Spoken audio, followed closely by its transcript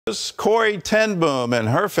Corrie and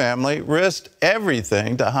her family risked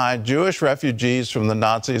everything to hide Jewish refugees from the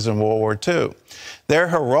Nazis in World War II. Their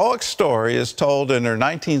heroic story is told in her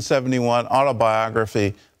 1971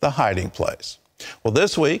 autobiography, The Hiding Place. Well,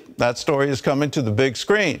 this week, that story is coming to the big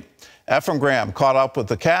screen. Ephraim Graham caught up with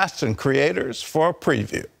the cast and creators for a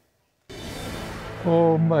preview.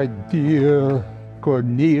 Oh, my dear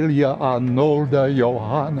Cornelia Arnolda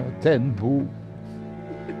Johanna ten Boom.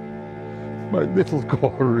 My little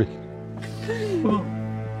Corrie.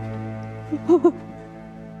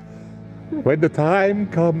 When the time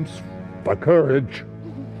comes for courage,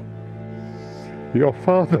 your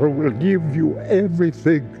father will give you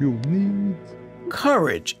everything you need.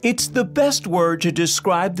 Courage. It's the best word to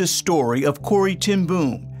describe the story of Corrie ten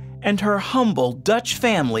Boom and her humble Dutch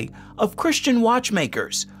family of Christian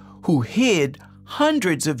watchmakers who hid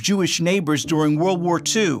hundreds of Jewish neighbors during World War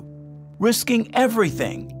II, risking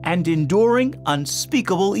everything and enduring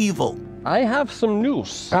unspeakable evil. I have some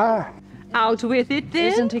news. Out with it,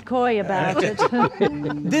 then. Isn't he coy about it?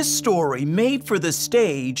 This story, made for the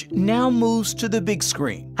stage, now moves to the big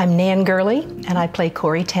screen. I'm Nan Gurley, and I play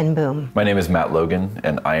Corrie ten Boom. My name is Matt Logan,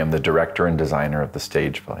 and I am the director and designer of the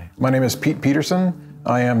stage play. My name is Pete Peterson.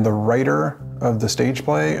 I am the writer of the stage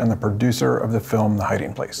play and the producer of the film The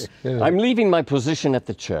Hiding Place. I'm leaving my position at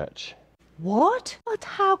the church. What? But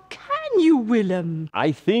how can you, Willem?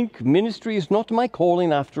 I think ministry is not my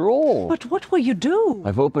calling after all. But what will you do?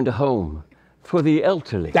 I've opened a home for the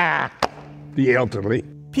elderly. The elderly.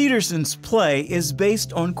 Peterson's play is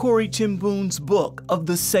based on Corrie ten Boom's book of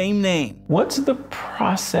the same name. What's the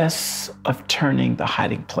process of turning The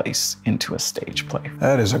Hiding Place into a stage play?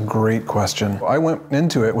 That is a great question. I went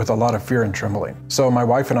into it with a lot of fear and trembling. So my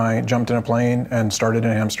wife and I jumped in a plane and started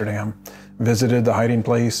in Amsterdam, visited The Hiding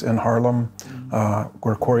Place in Haarlem,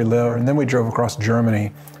 where Corrie lived, and then we drove across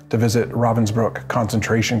Germany to visit Ravensbrück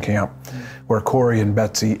concentration camp, where Corrie and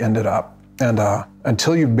Betsy ended up. And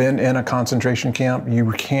until you've been in a concentration camp, you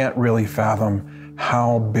can't really fathom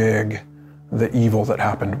how big the evil that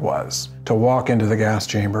happened was. To walk into the gas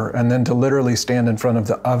chamber and then to literally stand in front of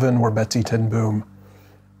the oven where Betsy ten Boom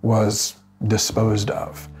was disposed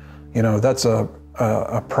of. You know, that's a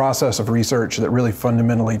process of research that really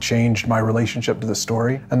fundamentally changed my relationship to the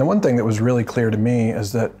story. And the one thing that was really clear to me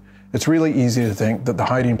is that it's really easy to think that The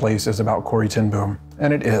Hiding Place is about Corrie ten Boom,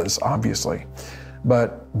 and it is, obviously.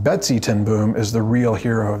 But Betsy ten Boom is the real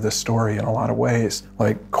hero of this story in a lot of ways.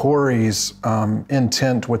 Like, Corrie's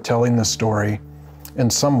intent with telling this story in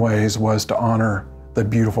some ways was to honor the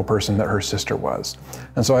beautiful person that her sister was.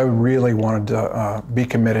 And so I really wanted to be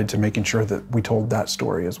committed to making sure that we told that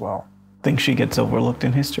story as well. Think she gets overlooked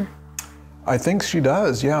in history? I think she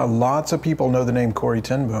does, yeah. Lots of people know the name Corrie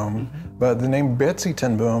ten Boom, but the name Betsy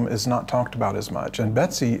ten Boom is not talked about as much. And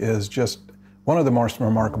Betsy is just one of the most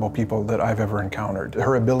remarkable people that I've ever encountered.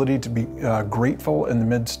 Her ability to be grateful in the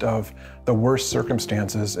midst of the worst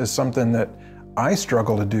circumstances is something that I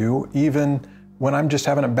struggle to do even when I'm just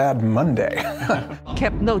having a bad Monday.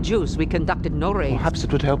 Kept no Jews. We conducted no raids. Perhaps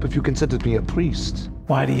it would help if you considered me a priest.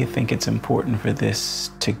 Why do you think it's important for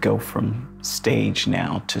this to go from stage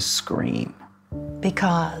now to screen?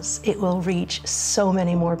 Because it will reach so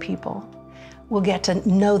many more people. We'll get to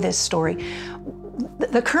know this story.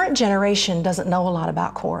 The current generation doesn't know a lot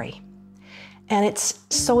about Corrie. And it's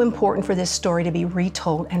so important for this story to be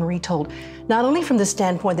retold and retold, not only from the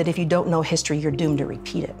standpoint that if you don't know history, you're doomed to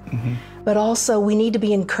repeat it, but also we need to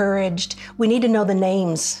be encouraged. We need to know the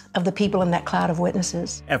names of the people in that cloud of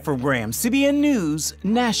witnesses. Ephraim Graham, CBN News,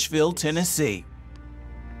 Nashville, Tennessee.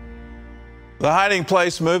 The Hiding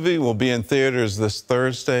Place movie will be in theaters this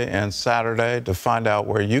Thursday and Saturday. To find out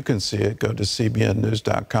where you can see it, go to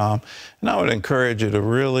cbnnews.com. And I would encourage you to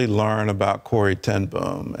really learn about Corrie ten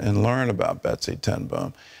Boom and learn about Betsy ten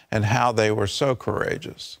Boom and how they were so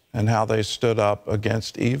courageous and how they stood up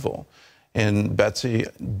against evil. And Betsy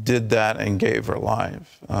did that and gave her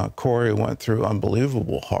life. Corrie went through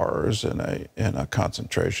unbelievable horrors in a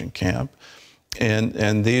concentration camp.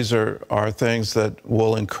 And these are things that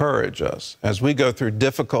will encourage us as we go through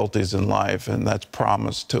difficulties in life, and that's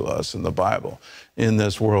promised to us in the Bible. In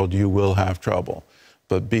this world you will have trouble,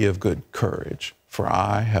 but be of good courage, for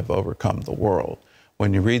I have overcome the world.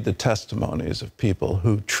 When you read the testimonies of people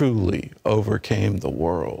who truly overcame the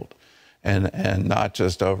world, and not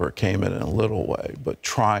just overcame it in a little way, but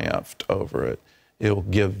triumphed over it, it will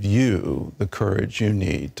give you the courage you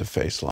need to face life.